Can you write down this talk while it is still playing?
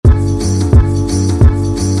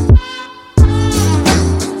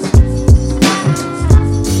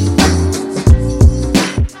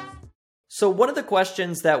So one of the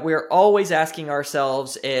questions that we're always asking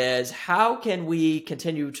ourselves is how can we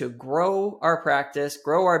continue to grow our practice,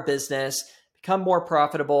 grow our business, become more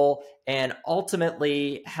profitable, and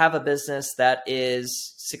ultimately have a business that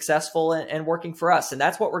is successful and working for us? And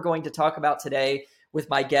that's what we're going to talk about today with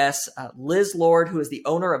my guest, Liz Lord, who is the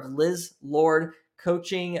owner of Liz Lord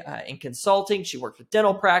Coaching and Consulting. She works with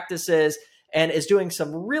dental practices and is doing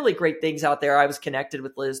some really great things out there. I was connected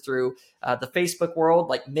with Liz through the Facebook world,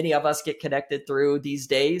 like many of us get connected through these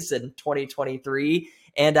days in 2023.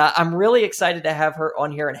 And I'm really excited to have her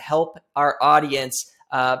on here and help our audience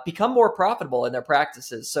become more profitable in their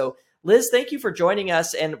practices. So Liz, thank you for joining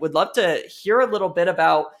us, and would love to hear a little bit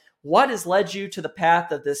about what has led you to the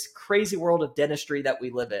path of this crazy world of dentistry that we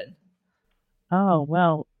live in. Oh,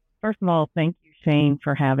 well, first of all, thank you, Shane,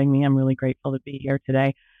 for having me. I'm really grateful to be here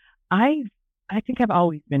today. I I think I've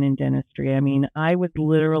always been in dentistry. I mean, I was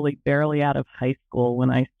literally barely out of high school when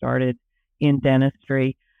I started in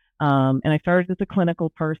dentistry. And I started as a clinical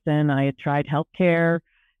person. I had tried healthcare,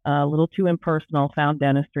 a little too impersonal, found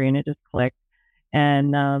dentistry, and it just clicked.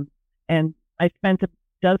 And I spent a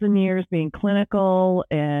dozen years being clinical,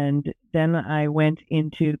 and then I went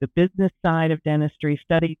into the business side of dentistry,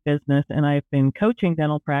 studied business, and I've been coaching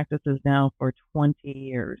dental practices now for 20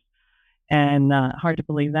 years. And hard to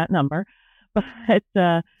believe that number, but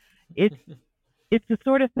it's it's the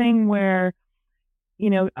sort of thing where, you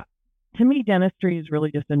know, to me, dentistry is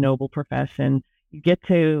really just a noble profession. You get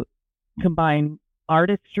to combine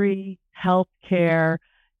artistry, healthcare,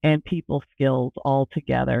 and people skills all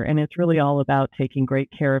together. And it's really all about taking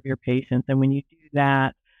great care of your patients. And when you do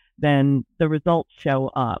that, then the results show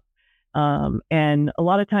up. And a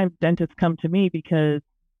lot of times dentists come to me because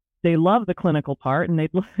they love the clinical part and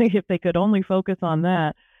they'd if they could only focus on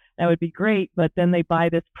that, that would be great. But then they buy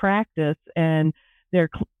this practice and their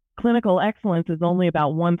clinical excellence is only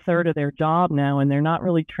about 1/3 of their job now, and they're not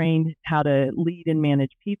really trained how to lead and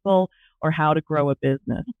manage people or how to grow a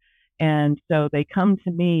business. And so they come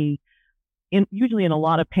to me usually in a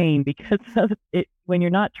lot of pain because of it, when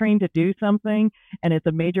you're not trained to do something and it's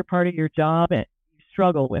a major part of your job, you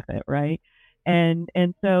struggle with it, right? And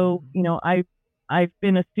so, I've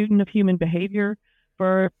been a student of human behavior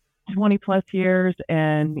for 20 plus years,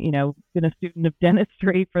 and been a student of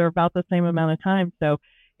dentistry for about the same amount of time. So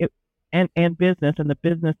and business and the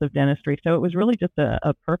business of dentistry. So it was really just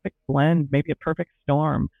a perfect blend, maybe a perfect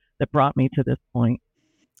storm that brought me to this point.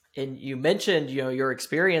 And you mentioned, your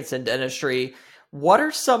experience in dentistry. What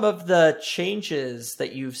are some of the changes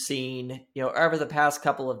that you've seen, over the past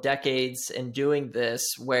couple of decades in doing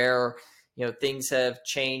this where, things have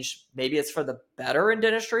changed? Maybe it's for the better in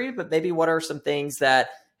dentistry, but maybe what are some things that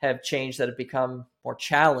have changed that have become more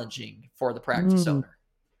challenging for the practice Mm. owner?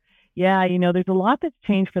 Yeah, there's a lot that's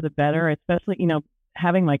changed for the better, especially,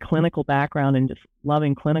 having my clinical background and just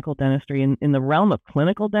loving clinical dentistry. In the realm of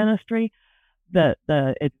clinical dentistry, the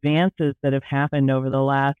advances that have happened over the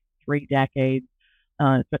last 3 decades,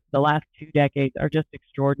 the last 2 decades are just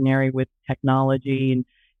extraordinary with technology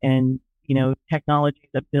and technology's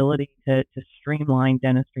ability to streamline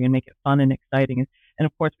dentistry and make it fun and exciting. And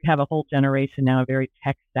of course, we have a whole generation now of very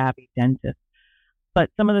tech savvy dentists. But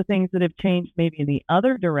some of the things that have changed maybe in the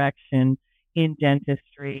other direction in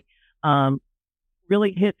dentistry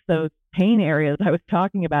really hits those pain areas I was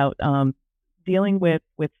talking about. Dealing with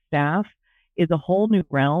staff is a whole new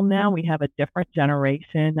realm now. We have a different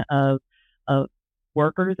generation of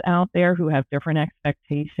workers out there who have different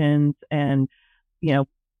expectations, and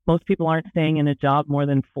most people aren't staying in a job more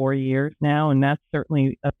than 4 years now, and that's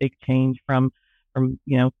certainly a big change from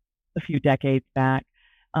a few decades back.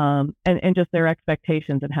 And just their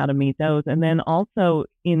expectations and how to meet those. And then also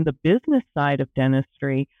in the business side of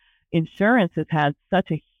dentistry, insurance has had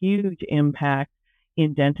such a huge impact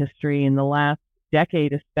in dentistry in the last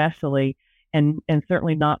decade, especially, and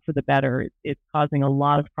certainly not for the better. It's causing a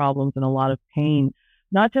lot of problems and a lot of pain,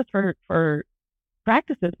 not just for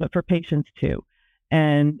practices, but for patients too.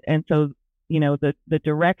 And so, the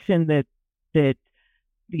direction that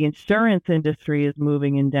the insurance industry is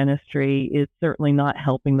moving in dentistry is certainly not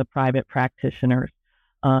helping the private practitioners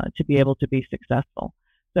to be able to be successful.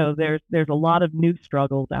 So there's a lot of new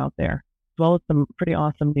struggles out there, as well as some pretty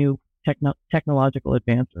awesome new technological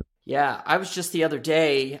advances. Yeah, I was just the other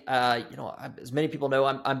day, as many people know,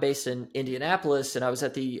 I'm based in Indianapolis, and I was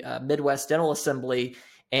at the Midwest Dental Assembly,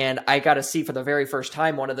 and I got to see for the very first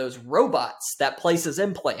time one of those robots that places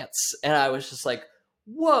implants. And I was just like,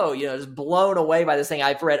 whoa, just blown away by this thing.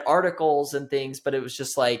 I've read articles and things, but it was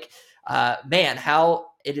just like, man, how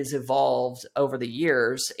it has evolved over the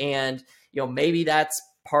years. And, maybe that's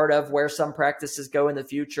part of where some practices go in the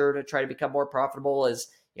future to try to become more profitable is,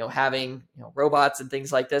 having robots and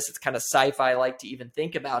things like this. It's kind of sci-fi like to even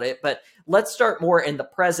think about it. But let's start more in the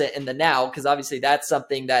present, in the now, because obviously that's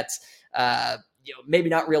something that's maybe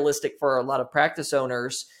not realistic for a lot of practice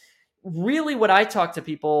owners. Really, when I talk to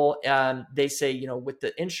people, they say, with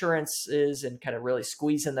the insurances and kind of really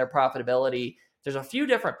squeezing their profitability, there's a few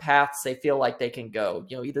different paths they feel like they can go.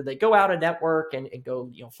 Either they go out a network and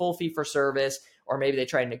go, full fee for service, or maybe they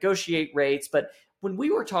try and negotiate rates. But when we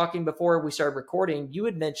were talking before we started recording, you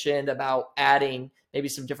had mentioned about adding maybe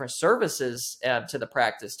some different services to the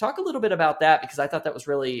practice. Talk a little bit about that, because I thought that was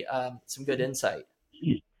really some good insight.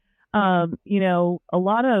 A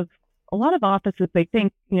lot of offices, they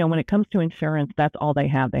think, when it comes to insurance, that's all they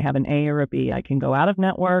have. They have an A or a B. I can go out of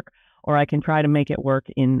network, or I can try to make it work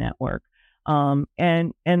in network.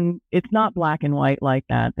 And it's not black and white like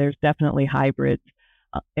that. There's definitely hybrids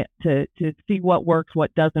to see what works,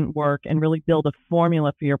 what doesn't work, and really build a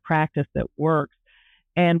formula for your practice that works.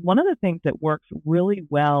 And one of the things that works really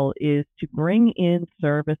well is to bring in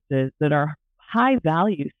services that are high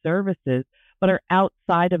value services, but are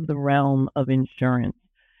outside of the realm of insurance.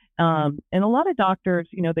 And a lot of doctors,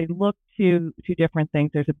 they look to different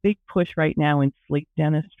things. There's a big push right now in sleep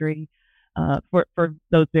dentistry for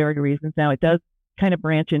those very reasons. Now, it does kind of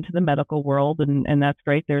branch into the medical world, and that's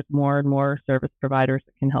great. There's more and more service providers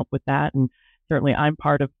that can help with that. And certainly I'm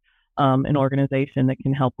part of an organization that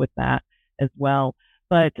can help with that as well.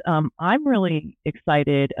 But I'm really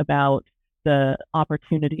excited about the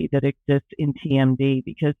opportunity that exists in TMD,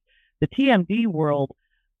 because the TMD world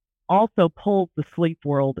also pulls the sleep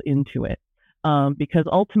world into it. Because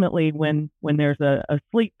ultimately, when there's a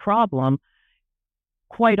sleep problem,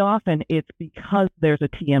 quite often it's because there's a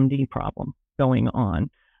TMD problem going on.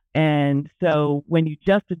 And so when you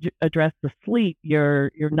just address the sleep,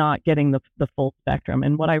 you're not getting the full spectrum.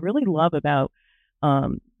 And what I really love about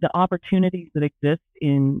the opportunities that exist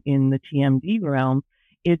in the TMD realm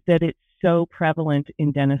is that it's so prevalent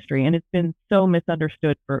in dentistry, and it's been so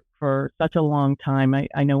misunderstood for such a long time.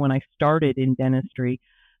 I know when I started in dentistry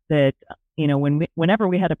that, whenever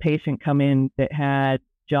we had a patient come in that had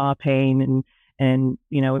jaw pain and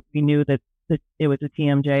we knew that it was a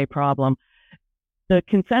TMJ problem, the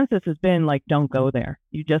consensus has been like, don't go there.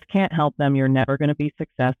 You just can't help them. You're never going to be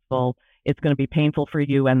successful. It's going to be painful for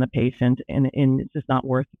you and the patient, and it's just not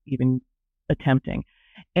worth even attempting.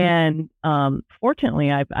 And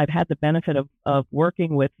fortunately, I've had the benefit of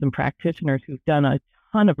working with some practitioners who've done a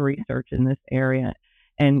ton of research in this area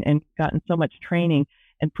and gotten so much training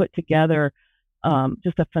and put together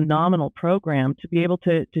just a phenomenal program to be able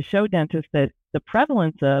to show dentists that the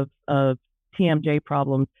prevalence of TMJ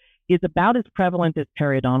problems is about as prevalent as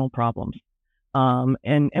periodontal problems.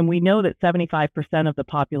 And we know that 75% of the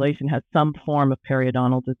population has some form of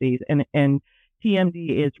periodontal disease, and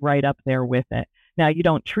TMD is right up there with it. Now, you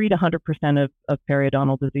don't treat 100% of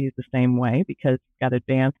periodontal disease the same way, because you've got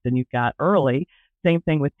advanced and you've got early. Same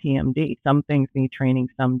thing with TMD. Some things need training,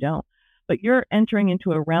 some don't. But you're entering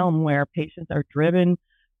into a realm where patients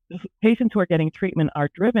who are getting treatment are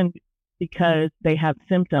driven because they have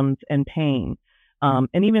symptoms and pain. And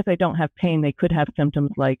even if they don't have pain, they could have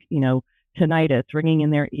symptoms like, tinnitus, ringing in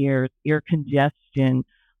their ears, ear congestion,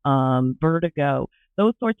 vertigo,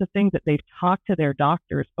 those sorts of things that they've talked to their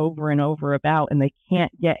doctors over and over about, and they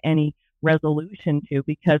can't get any resolution to,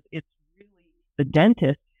 because it's really the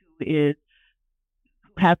dentist who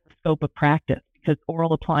has the scope of practice, because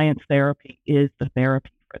oral appliance therapy is the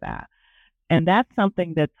therapy for that. And that's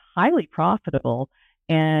something that's highly profitable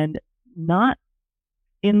and not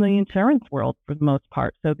in the insurance world for the most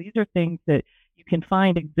part. So these are things that you can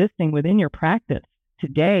find existing within your practice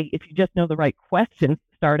today if you just know the right questions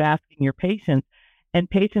to start asking your patients. And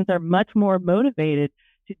patients are much more motivated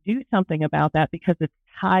to do something about that because it's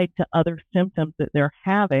tied to other symptoms that they're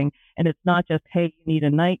having. And it's not just, hey, you need a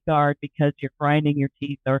night guard because you're grinding your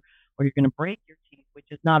teeth or you're going to break your teeth, which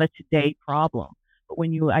is not a today problem. But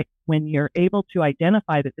when you're able to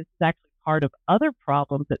identify that this is actually part of other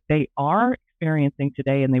problems that they are experiencing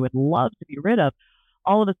today and they would love to be rid of,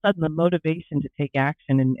 all of a sudden the motivation to take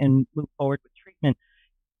action and move forward with treatment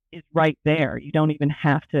is right there. You don't even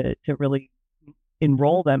have to really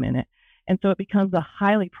enroll them in it. And so it becomes a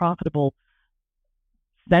highly profitable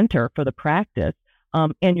center for the practice,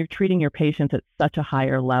 and you're treating your patients at such a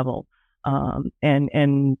higher level. And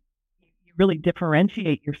you really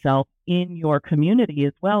differentiate yourself in your community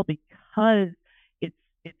as well, because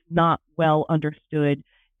it's not well understood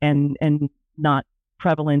and not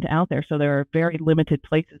prevalent out there. So there are very limited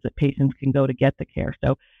places that patients can go to get the care.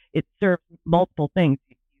 So it serves multiple things.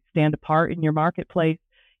 You stand apart in your marketplace.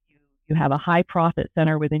 You have a high profit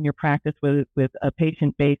center within your practice with a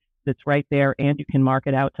patient base that's right there, and you can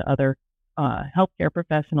market out to other healthcare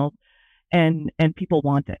professionals, and people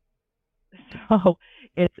want it. So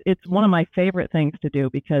it's one of my favorite things to do,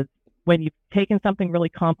 because when you've taken something really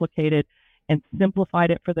complicated and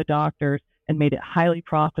simplified it for the doctors and made it highly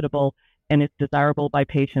profitable and it's desirable by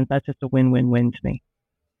patients, that's just a win-win-win to me.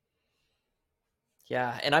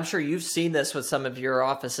 Yeah, and I'm sure you've seen this with some of your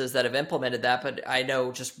offices that have implemented that, but I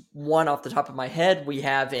know just one off the top of my head we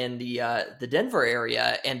have in the Denver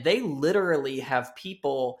area, and they literally have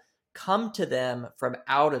people come to them from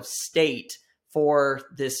out of state for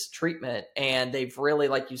this treatment, and they've really,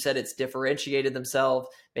 like you said, it's differentiated themselves,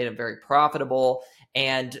 made them very profitable.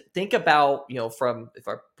 And think about, from, if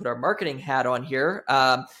I put our marketing hat on here,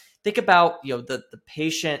 think about the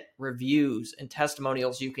patient reviews and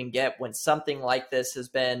testimonials you can get when something like this has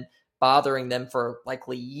been bothering them for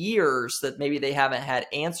likely years that maybe they haven't had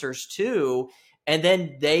answers to, and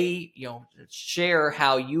then they share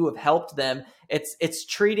how you have helped them. It's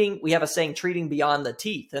treating, we have a saying, treating beyond the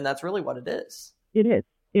teeth, and that's really what it is. It is.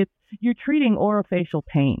 It's You're treating orofacial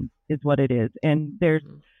pain is what it is. And there's,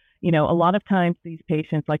 Mhm. a lot of times these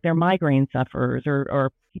patients, like they're migraine sufferers,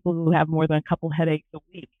 or people who have more than a couple headaches a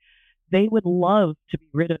week, they would love to be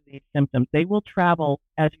rid of these symptoms. They will travel,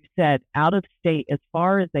 as you said, out of state as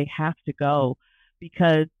far as they have to go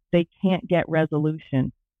because they can't get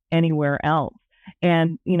resolution anywhere else.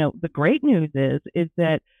 And, the great news is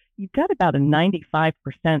that you've got about a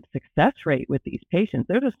 95% success rate with these patients.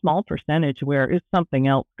 There's a small percentage where it's something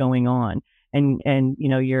else going on. And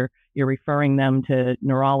you're referring them to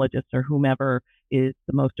neurologists or whomever is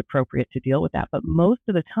the most appropriate to deal with that. But most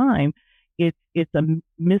of the time, it's a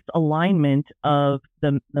misalignment of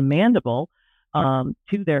the mandible to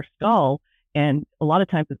their skull, and a lot of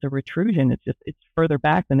times it's a retrusion. It's further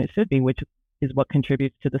back than it should be, which is what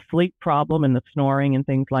contributes to the sleep problem and the snoring and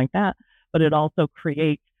things like that. But it also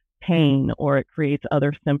creates pain, or it creates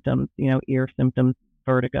other symptoms, ear symptoms,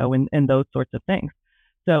 vertigo, and those sorts of things.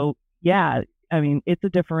 So yeah, I mean, it's a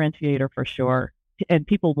differentiator for sure, and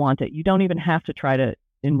people want it. You don't even have to try to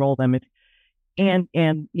enroll them. And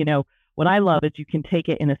what I love is you can take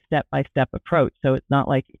it in a step-by-step approach. So it's not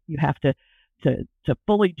like you have to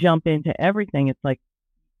fully jump into everything. It's like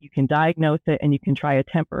you can diagnose it, and you can try a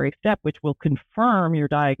temporary step, which will confirm your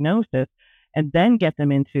diagnosis, and then get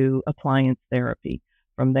them into appliance therapy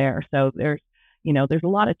from there. So there's a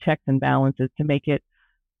lot of checks and balances to make it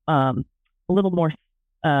a little more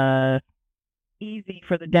easy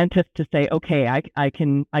for the dentist to say, okay, I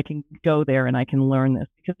can go there and I can learn this,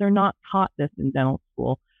 because they're not taught this in dental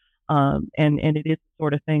school. And it is the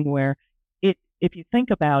sort of thing where if you think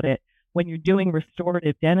about it, when you're doing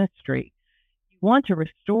restorative dentistry, you want to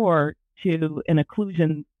restore to an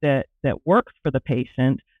occlusion that works for the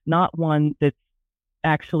patient, not one that's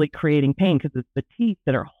actually creating pain, because it's the teeth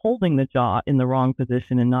that are holding the jaw in the wrong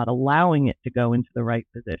position and not allowing it to go into the right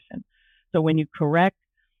position. So when you correct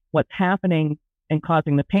what's happening and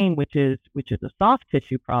causing the pain, which is a soft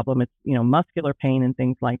tissue problem, it's muscular pain and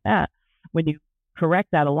things like that. When you correct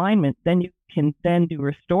that alignment, then you can then do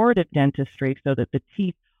restorative dentistry so that the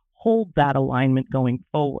teeth hold that alignment going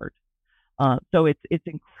forward. So it's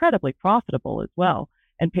incredibly profitable as well,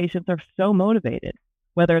 and patients are so motivated,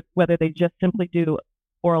 whether they just simply do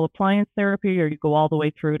oral appliance therapy, or you go all the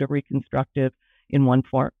way through to reconstructive in one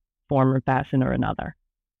form or fashion or another.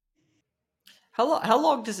 How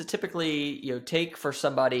long does it typically take for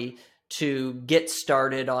somebody to get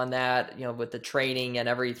started on that, with the training and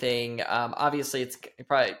everything? Obviously, it's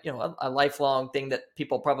probably a lifelong thing that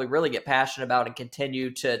people probably really get passionate about and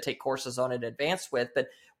continue to take courses on and advance with. But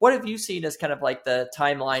what have you seen as kind of like the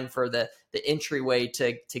timeline for the entryway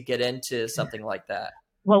to get into something like that?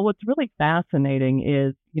 Well, what's really fascinating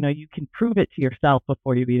is, you can prove it to yourself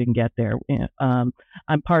before you even get there.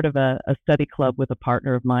 I'm part of a study club with a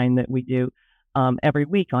partner of mine that we do every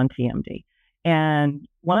week on TMD. And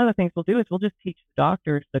one of the things we'll do is we'll just teach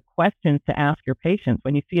doctors the questions to ask your patients.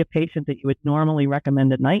 When you see a patient that you would normally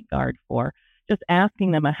recommend a night guard for, just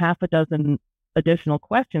asking them a half a dozen additional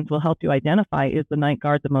questions will help you identify, is the night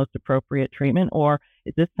guard the most appropriate treatment, or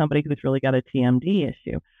is this somebody who's really got a TMD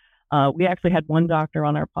issue? We actually had one doctor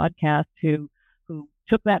on our podcast who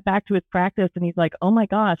took that back to his practice, and he's like, "Oh my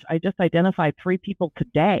gosh, I just identified 3 people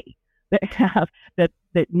today that have that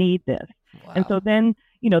need this." And so Wow. then,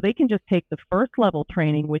 they can just take the first level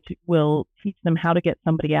training, which will teach them how to get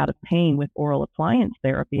somebody out of pain with oral appliance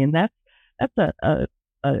therapy, and that's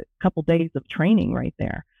a couple days of training right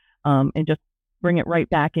there, and just bring it right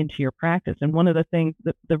back into your practice. And one of the things,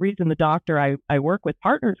 the reason the doctor I work with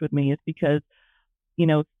partners with me is because,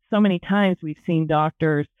 so many times we've seen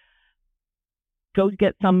doctors go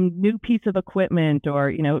get some new piece of equipment,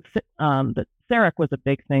 or the CEREC was a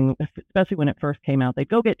big thing, especially when it first came out. They'd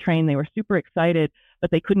go get trained. They were super excited, but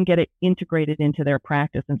they couldn't get it integrated into their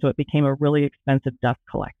practice, and so it became a really expensive dust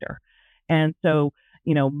collector. And so,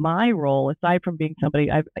 my role, aside from being somebody,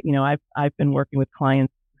 I've been working with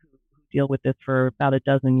clients who deal with this for about a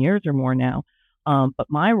dozen years or more now. But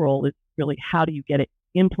my role is really, how do you get it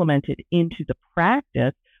implemented into the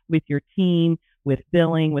practice with your team, with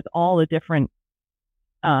billing, with all the different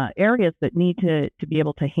areas that need to be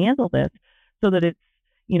able to handle this, so that it's,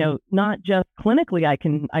 not just clinically I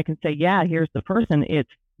can say, yeah, here's the person.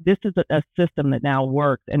 This is a system that now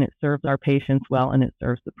works, and it serves our patients well, and it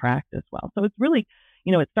serves the practice well. So it's really,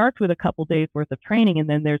 it starts with a couple days worth of training, and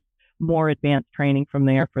then there's more advanced training from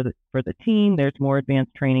there for the team. There's more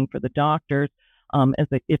advanced training for the doctors,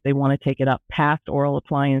 if they want to take it up past oral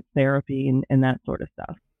appliance therapy and that sort of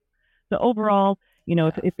stuff. So overall,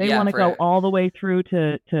 if they want to go all the way through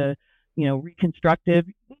to reconstructive,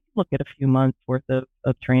 look at a few months worth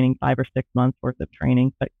of training, 5 or 6 months worth of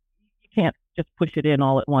training, but you can't just push it in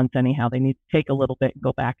all at once anyhow. They need to take a little bit and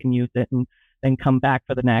go back and use it, and then come back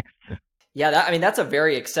for the next. Yeah, that's a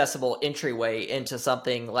very accessible entryway into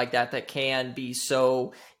something like that can be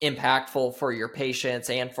so impactful for your patients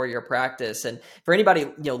and for your practice. And for anybody,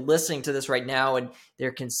 listening to this right now and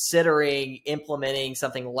they're considering implementing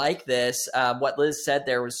something like this, what Liz said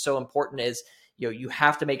there was so important is, you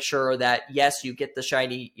have to make sure that, yes, you get the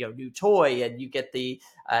shiny, new toy, and you get the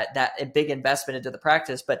that big investment into the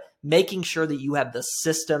practice, but making sure that you have the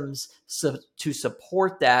systems to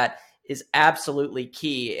support that is absolutely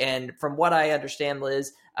key. And from what I understand,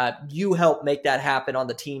 Liz, you help make that happen on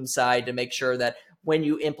the team side to make sure that when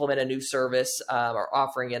you implement a new service or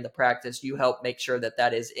offering in the practice, you help make sure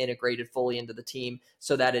that is integrated fully into the team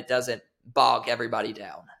so that it doesn't bog everybody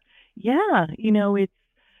down. Yeah,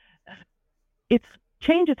 it's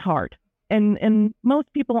change is hard. And most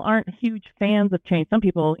people aren't huge fans of change. Some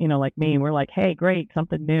people, like me, we're like, hey, great,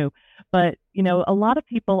 something new. But, a lot of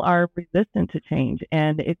people are resistant to change,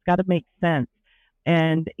 and it's got to make sense.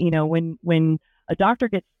 And, when a doctor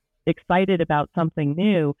gets excited about something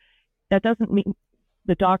new, that doesn't mean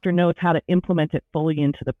the doctor knows how to implement it fully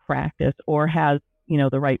into the practice, or has,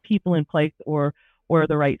 the right people in place, or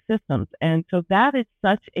the right systems. And so that is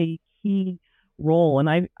such a key role.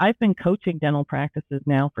 And I've been coaching dental practices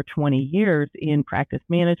now for 20 years in practice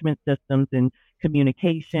management systems, and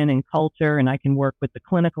communication and culture. And I can work with the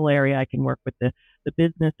clinical area. I can work with the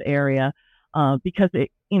business area, because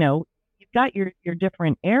you've got your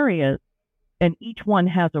different areas, and each one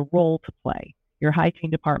has a role to play. Your hygiene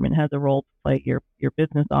department has a role to play. Your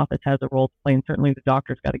business office has a role to play. And certainly the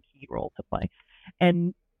doctor's got a key role to play.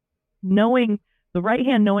 And knowing the right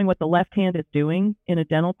hand, knowing what the left hand is doing in a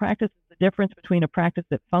dental practice, is the difference between a practice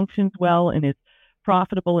that functions well and is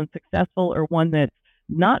profitable and successful, or one that's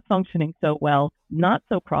not functioning so well, not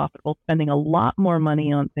so profitable, spending a lot more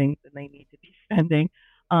money on things than they need to be spending,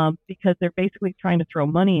 because they're basically trying to throw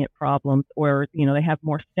money at problems, or they have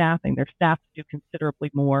more staffing. Their staff do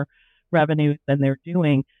considerably more revenues than they're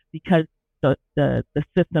doing, because the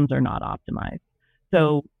systems are not optimized.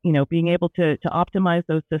 So, being able to optimize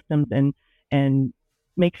those systems,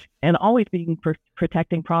 and always being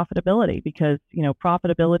protecting profitability, because,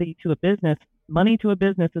 profitability to a business, money to a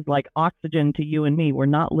business, is like oxygen to you and me. We're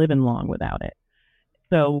not living long without it.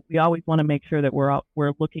 So we always want to make sure that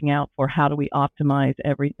we're looking out for, how do we optimize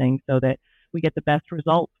everything so that we get the best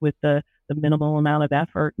results with the minimal amount of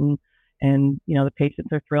effort, and the patients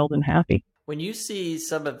are thrilled and happy. When you see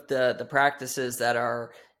some of the practices that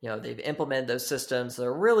are, they've implemented those systems,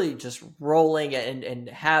 they're really just rolling and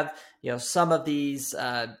have, some of these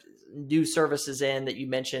new services in that you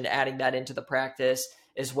mentioned, adding that into the practice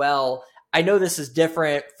as well. I know this is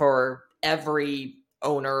different for every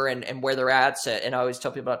owner and where they're at. So, and I always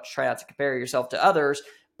tell people to try not to compare yourself to others.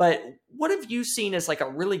 But what have you seen as like a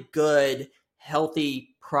really good,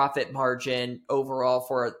 healthy profit margin overall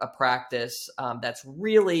for a practice that's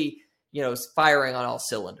really, firing on all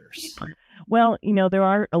cylinders? Well, there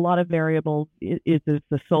are a lot of variables. Is this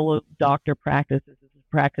a solo doctor practice? Is this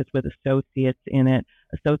a practice with associates in it?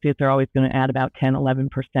 Associates are always going to add about 10, 11%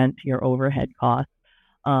 to your overhead costs.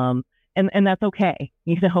 And that's okay,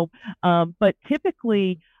 but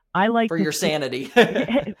typically I like for your sanity.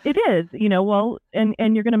 It is, well, and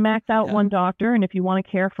you're going to max out one doctor. And if you want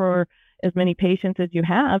to care for as many patients as you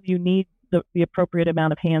have, you need the appropriate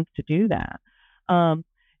amount of hands to do that.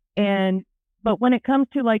 But when it comes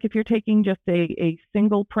to, like, if you're taking just a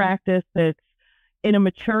single practice that's in a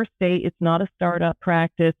mature state, it's not a startup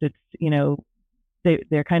practice. It's,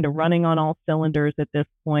 they're kind of running on all cylinders at this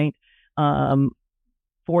point.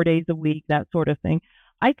 4 days a week, that sort of thing.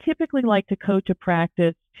 I typically like to coach a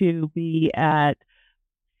practice to be at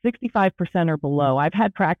 65% or below. I've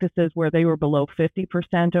had practices where they were below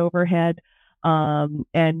 50% overhead.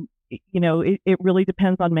 And, it really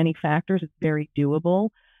depends on many factors. It's very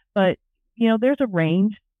doable. But, there's a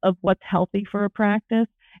range of what's healthy for a practice.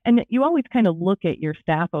 And you always kind of look at your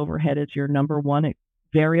staff overhead as your number one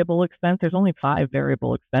variable expense. There's only 5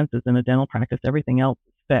 variable expenses in a dental practice. Everything else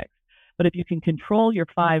is fixed. But if you can control your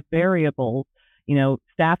 5 variables,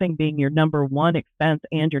 staffing being your number one expense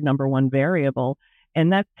and your number one variable,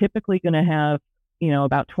 and that's typically going to have,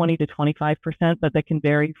 about 20 to 25%, but that can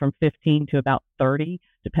vary from 15 to about 30,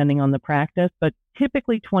 depending on the practice. But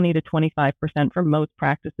typically 20 to 25% for most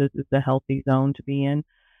practices is the healthy zone to be in.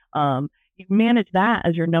 You manage that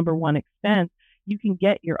as your number one expense, you can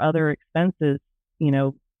get your other expenses,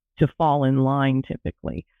 to fall in line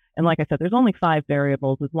typically. And like I said, there's only 5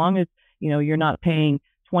 variables. As long as, you're not paying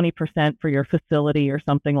 20% for your facility or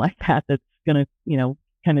something like that, that's going to,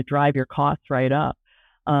 kind of drive your costs right up.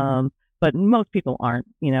 But most people aren't,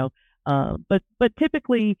 but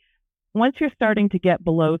typically once you're starting to get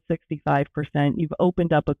below 65%, you've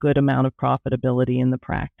opened up a good amount of profitability in the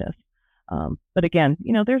practice. But again,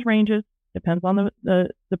 there's ranges, depends on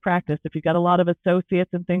the practice. If you've got a lot of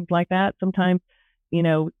associates and things like that, sometimes,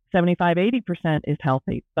 75, 80% is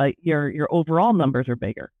healthy, but your overall numbers are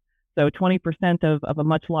bigger. So 20% of a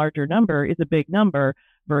much larger number is a big number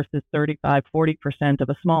versus 35, 40% of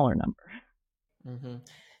a smaller number. Mm-hmm.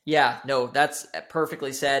 Yeah, no, that's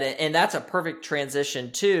perfectly said. And that's a perfect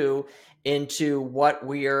transition too into what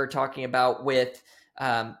we are talking about with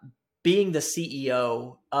being the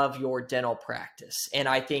CEO of your dental practice. And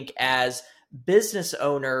I think as business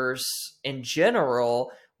owners in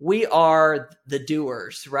general, we are the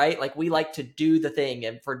doers, right? Like we like to do the thing.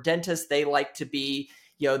 And for dentists, they like to be,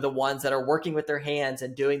 the ones that are working with their hands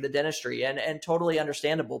and doing the dentistry, and totally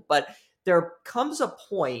understandable. But there comes a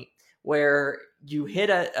point where you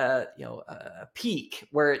hit a peak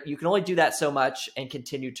where you can only do that so much and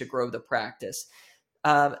continue to grow the practice.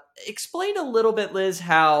 Explain a little bit, Liz,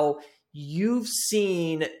 how you've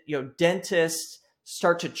seen dentists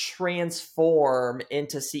start to transform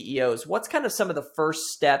into CEOs. What's kind of some of the first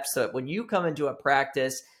steps that when you come into a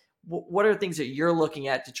practice, what are things that you're looking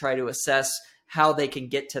at to try to assess how they can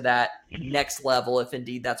get to that next level, if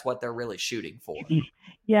indeed that's what they're really shooting for?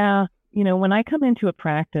 Yeah. When I come into a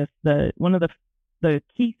practice, one of the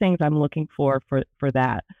key things I'm looking for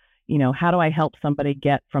that, how do I help somebody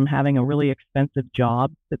get from having a really expensive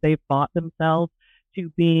job that they've bought themselves to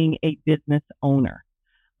being a business owner,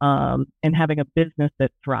 and having a business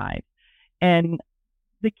that thrives. And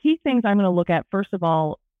the key things I'm going to look at, first of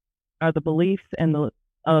all, are the beliefs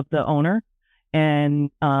of the owner, and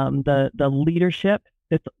the leadership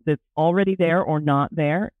that's already there or not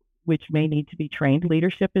there, which may need to be trained.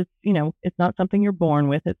 Leadership is, it's not something you're born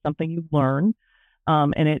with; it's something you learn,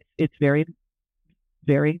 and it's very,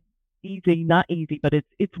 very easy. Not easy, but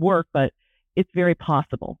it's work, but it's very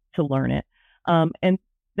possible to learn it. And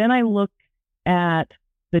then I look at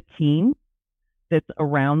the team that's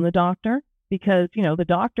around the doctor, because the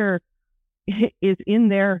doctor is in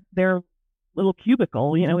their little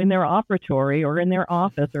cubicle, in their operatory or in their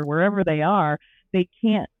office or wherever they are. They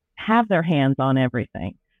can't have their hands on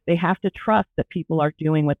everything. They have to trust that people are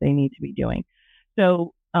doing what they need to be doing.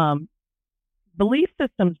 So belief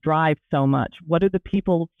systems drive so much. What do the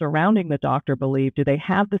people surrounding the doctor believe? Do they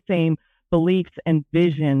have the same beliefs and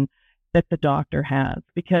vision that the doctor has?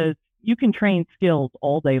 Because you can train skills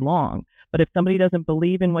all day long, but if somebody doesn't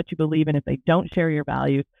believe in what you believe in, if they don't share your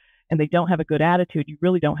values and they don't have a good attitude, you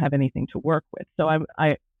really don't have anything to work with. So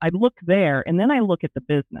I look there, and then I look at the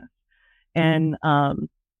business. And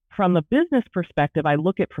from a business perspective, I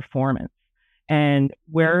look at performance. And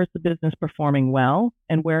where is the business performing well,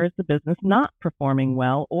 and where is the business not performing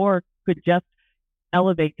well, or could just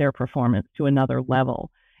elevate their performance to another level,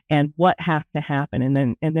 and what has to happen.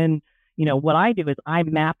 And then what I do is I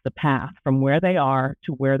map the path from where they are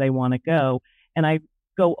to where they want to go, and I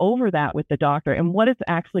go over that with the doctor and what it's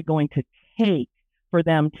actually going to take for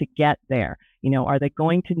them to get there. Are they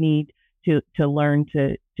going to need to learn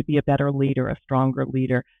to be a better leader, a stronger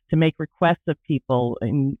leader, to make requests of people,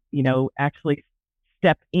 and actually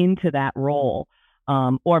step into that role,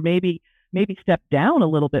 or maybe step down a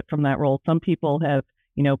little bit from that role. Some people have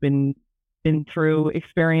been through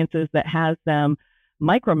experiences that has them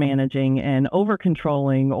micromanaging and over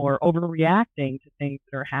controlling or overreacting to things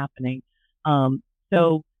that are happening.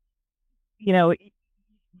 So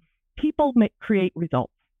people create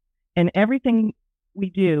results, and everything we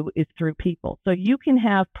do is through people. So you can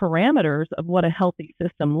have parameters of what a healthy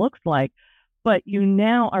system looks like, but you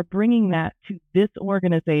now are bringing that to this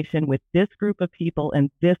organization with this group of people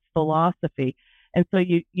and this philosophy. And so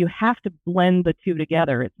you have to blend the two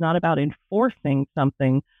together. It's not about enforcing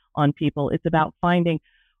something on people. It's about finding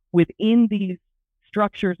within these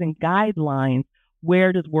structures and guidelines,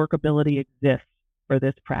 where does workability exist for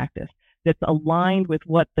this practice that's aligned with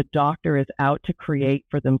what the doctor is out to create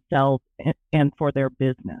for themselves and for their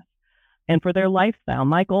business and for their lifestyle.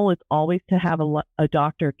 My goal is always to have a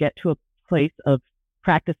doctor get to a place of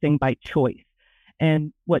practicing by choice.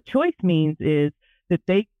 And what choice means is that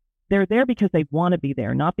they're there because they want to be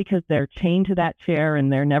there, not because they're chained to that chair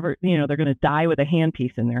and they're never, they're going to die with a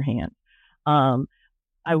handpiece in their hand.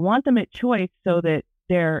 I want them at choice so that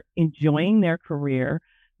they're enjoying their career,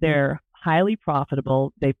 they're highly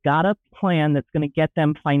profitable, they've got a plan that's going to get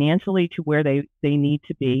them financially to where they need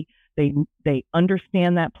to be. They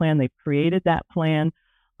understand that plan, they've created that plan,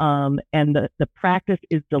 and the practice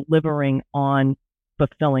is delivering on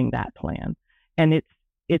fulfilling that plan. And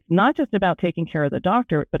it's not just about taking care of the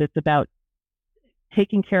doctor, but it's about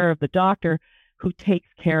taking care of the doctor who takes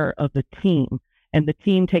care of the team, and the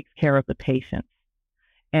team takes care of the patient.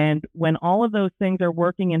 And when all of those things are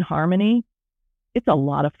working in harmony, it's a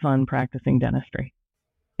lot of fun practicing dentistry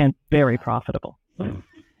and very profitable.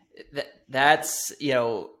 That's,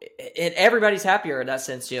 and everybody's happier in that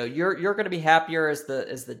sense. You're going to be happier as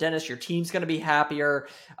the dentist. Your team's going to be happier.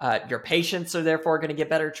 Your patients are therefore going to get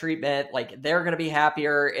better treatment. Like, they're going to be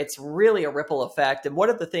happier. It's really a ripple effect. And one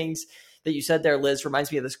of the things that you said there, Liz,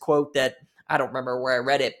 reminds me of this quote that I don't remember where I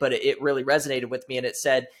read it, but it really resonated with me. And it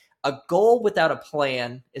said, "A goal without a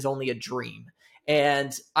plan is only a dream."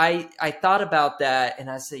 And I thought about that, and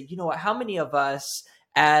I say, what, how many of us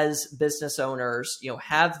as business owners,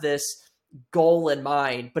 have this goal in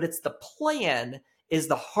mind, but it's the plan is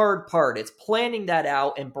the hard part. It's planning that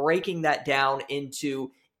out and breaking that down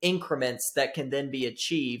into increments that can then be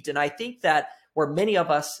achieved. And I think that where many of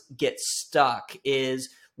us get stuck is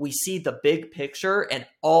we see the big picture and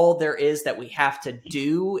all there is that we have to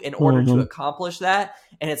do in order to accomplish that.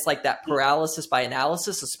 And it's like that paralysis by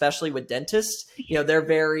analysis, especially with dentists. They're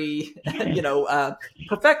very,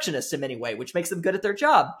 perfectionists in many ways, which makes them good at their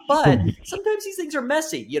job. But sometimes these things are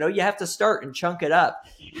messy. You have to start and chunk it up.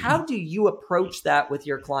 How do you approach that with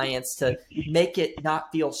your clients to make it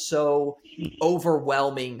not feel so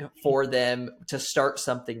overwhelming for them to start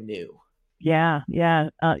something new? Yeah.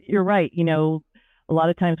 You're right. A lot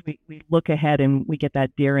of times we look ahead and we get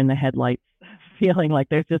that deer in the headlights feeling like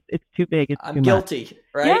it's too big. It's I'm too guilty, much.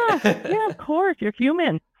 right? Yeah, of course. You're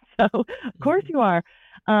human. So of course you are.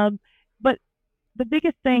 But the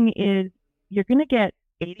biggest thing is you're going to get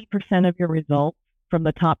 80% of your results from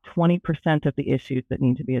the top 20% of the issues that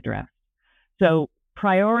need to be addressed. So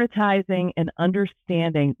prioritizing and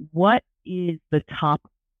understanding what is the top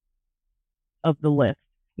of the list.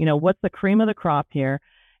 What's the cream of the crop here?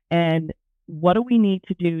 And what do we need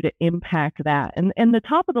to do to impact that? And the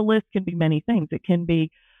top of the list can be many things. It can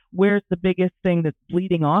be, where's the biggest thing that's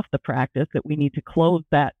bleeding off the practice that we need to close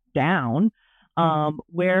that down?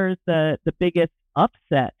 Where's the biggest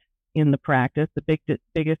upset in the practice, the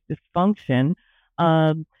biggest dysfunction?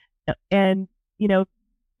 And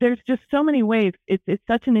there's just so many ways. It's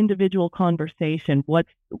such an individual conversation.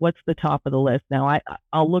 What's the top of the list? Now,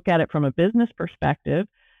 I'll look at it from a business perspective.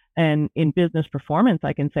 And in business performance,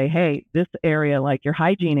 I can say, hey, this area, like your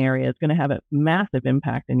hygiene area, is going to have a massive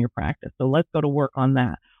impact in your practice. So let's go to work on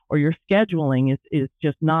that. Or your scheduling is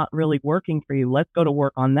just not really working for you. Let's go to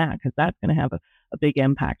work on that, because that's going to have a big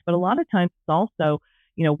impact. But a lot of times it's also,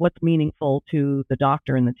 what's meaningful to the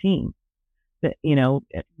doctor and the team. That,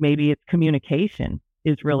 maybe it's communication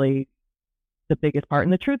is really the biggest part.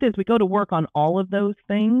 And the truth is, we go to work on all of those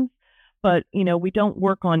things, but, we don't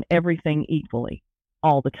work on everything equally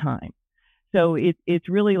all the time. So it's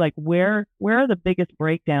really like, where are the biggest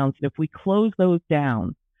breakdowns? And if we close those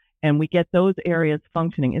down and we get those areas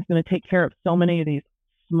functioning, it's going to take care of so many of these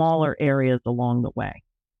smaller areas along the way.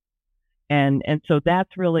 And so that's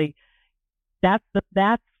when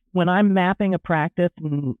I'm mapping a practice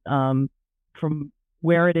and from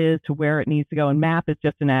where it is to where it needs to go. And MAP is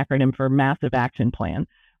just an acronym for Massive Action Plan,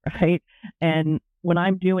 right? And when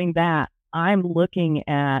I'm doing that, I'm looking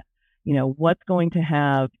at what's going to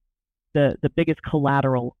have the biggest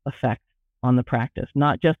collateral effect on the practice,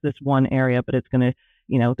 not just this one area, but it's going to,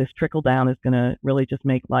 this trickle down is going to really just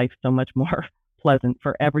make life so much more pleasant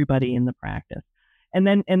for everybody in the practice. And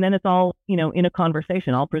then it's all, in a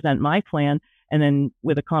conversation. I'll present my plan, and then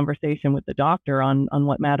with a conversation with the doctor on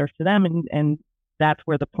what matters to them. And that's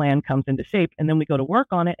where the plan comes into shape. And then we go to work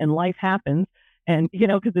on it, and life happens. And,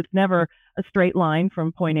 because it's never a straight line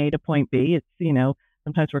from point A to point B. It's,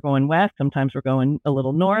 Sometimes we're going west, sometimes we're going a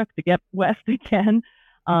little north to get west again.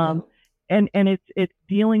 Yeah. Um, and it's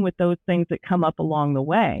dealing with those things that come up along the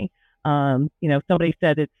way. Somebody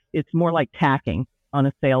said it's more like tacking on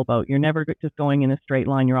a sailboat. You're never just going in a straight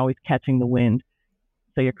line. You're always catching the wind,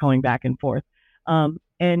 so you're going back and forth.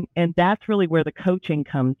 And that's really where the coaching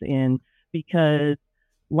comes in, because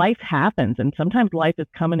life happens, and sometimes life is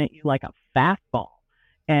coming at you like a fastball,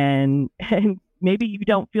 and maybe you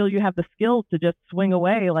don't feel you have the skills to just swing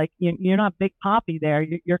away. Like you're not Big Poppy there.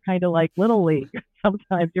 You're kind of like Little League.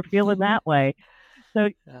 Sometimes you're feeling that way. So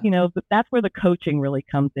Yeah. but that's where the coaching really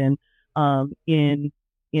comes in, in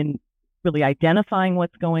really identifying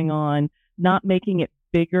what's going on, not making it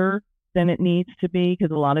bigger than it needs to be,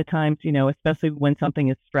 because a lot of times, especially when something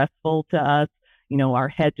is stressful to us, our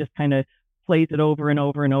head just kind of plays it over and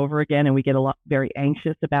over and over again, and we get very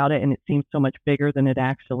anxious about it, and it seems so much bigger than it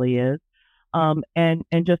actually is. And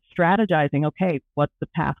just strategizing. Okay, what's the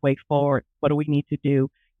pathway forward? What do we need to do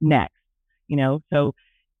next? So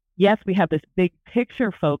yes, we have this big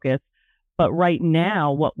picture focus, but right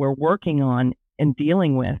now what we're working on and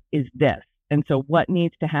dealing with is this. And so what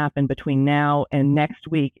needs to happen between now and next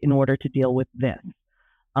week in order to deal with this?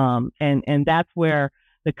 And that's where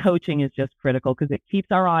the coaching is just critical, because it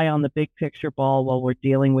keeps our eye on the big picture ball while we're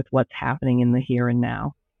dealing with what's happening in the here and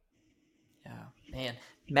now. Yeah, man.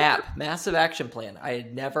 Massive action plan. I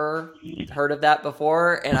had never heard of that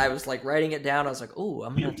before, and I was like writing it down. I was like, "Oh,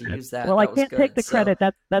 I'm gonna have to use that." Well, I That was can't take good. the credit.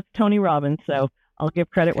 That's Tony Robbins, so I'll give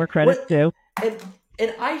credit where credit's due.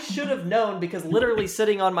 And I should have known, because literally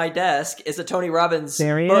sitting on my desk is a Tony Robbins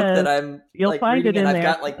There he book is. that I'm You'll like find reading, it in and I've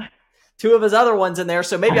there. got like 2 of his other ones in there.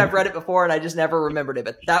 So maybe I've read it before and I just never remembered it,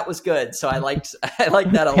 but that was good. So I liked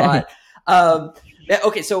that a lot.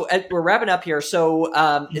 Okay, so we're wrapping up here. So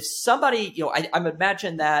if somebody, I'm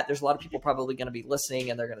imagine that there's a lot of people probably going to be listening,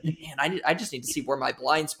 and they're going to think, man, I just need to see where my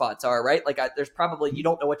blind spots are, right? Like there's probably, you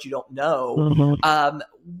don't know what you don't know. Mm-hmm.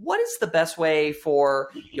 What is the best way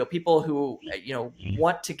for people who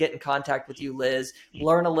want to get in contact with you, Liz,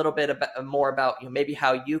 learn a little bit more about maybe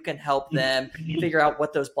how you can help them figure out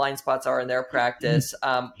what those blind spots are in their practice?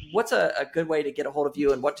 What's a good way to get a hold of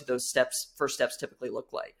you, and what do those first steps typically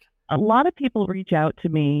look like? A lot of people reach out to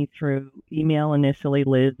me through email initially,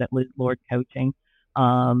 Liz at Liz Lord Coaching.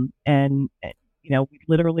 And we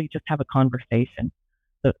literally just have a conversation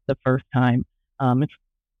the first time.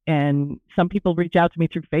 And some people reach out to me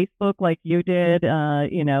through Facebook like you did,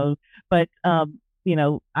 but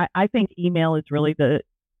I think email is really the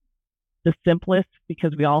simplest,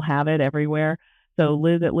 because we all have it everywhere. So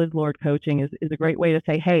Liz at Liz Lord Coaching is a great way to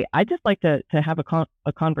say, hey, I'd just like to have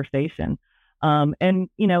a conversation. And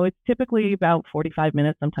it's typically about 45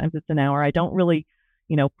 minutes. Sometimes it's an hour. I don't really,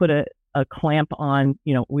 put a clamp on,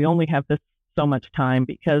 we only have this so much time,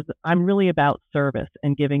 because I'm really about service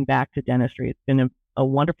and giving back to dentistry. It's been a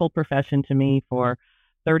wonderful profession to me for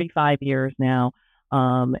 35 years now.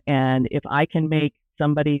 And if I can make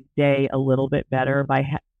somebody's day a little bit better by,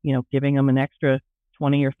 giving them an extra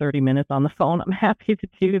 20 or 30 minutes on the phone, I'm happy to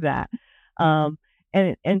do that.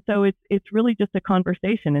 And so it's really just a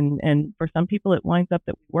conversation, and for some people it winds up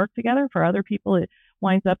that we work together. For other people it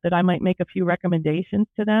winds up that I might make a few recommendations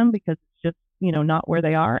to them, because it's just not where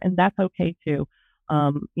they are, and that's okay too.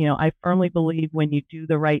 I firmly believe when you do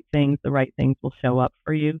the right things will show up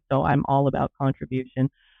for you. So I'm all about contribution.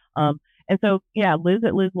 And so Liz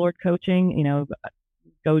at Liz Lord Coaching.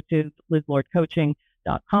 Go to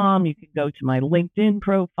LizLordCoaching.com. You can go to my LinkedIn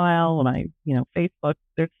profile, my Facebook.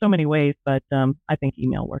 There's so many ways, but I think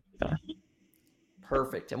email works best.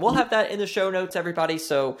 Perfect. And we'll have that in the show notes, everybody.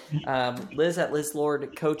 So Liz at Liz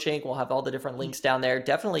Lord Coaching, we'll have all the different links down there.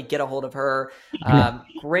 Definitely get a hold of her.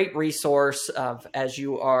 Great resource as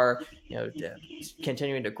you are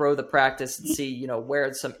continuing to grow the practice and see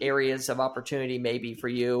where some areas of opportunity may be for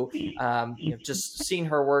you. Just seeing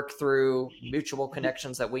her work through mutual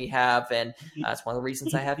connections that we have, and it's one of the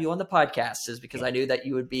reasons I have you on the podcast, is because I knew that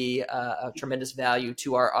you would be a tremendous value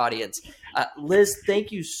to our audience. Liz,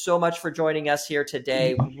 thank you so much for joining us here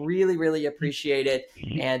today. Really, really appreciate it.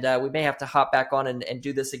 And we may have to hop back on and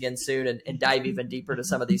do this again soon and dive even deeper to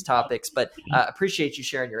some of these topics, but appreciate you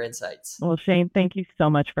sharing your insights. Well, Shane, thank you so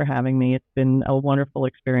much for having me. It's been a wonderful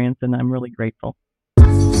experience, and I'm really grateful.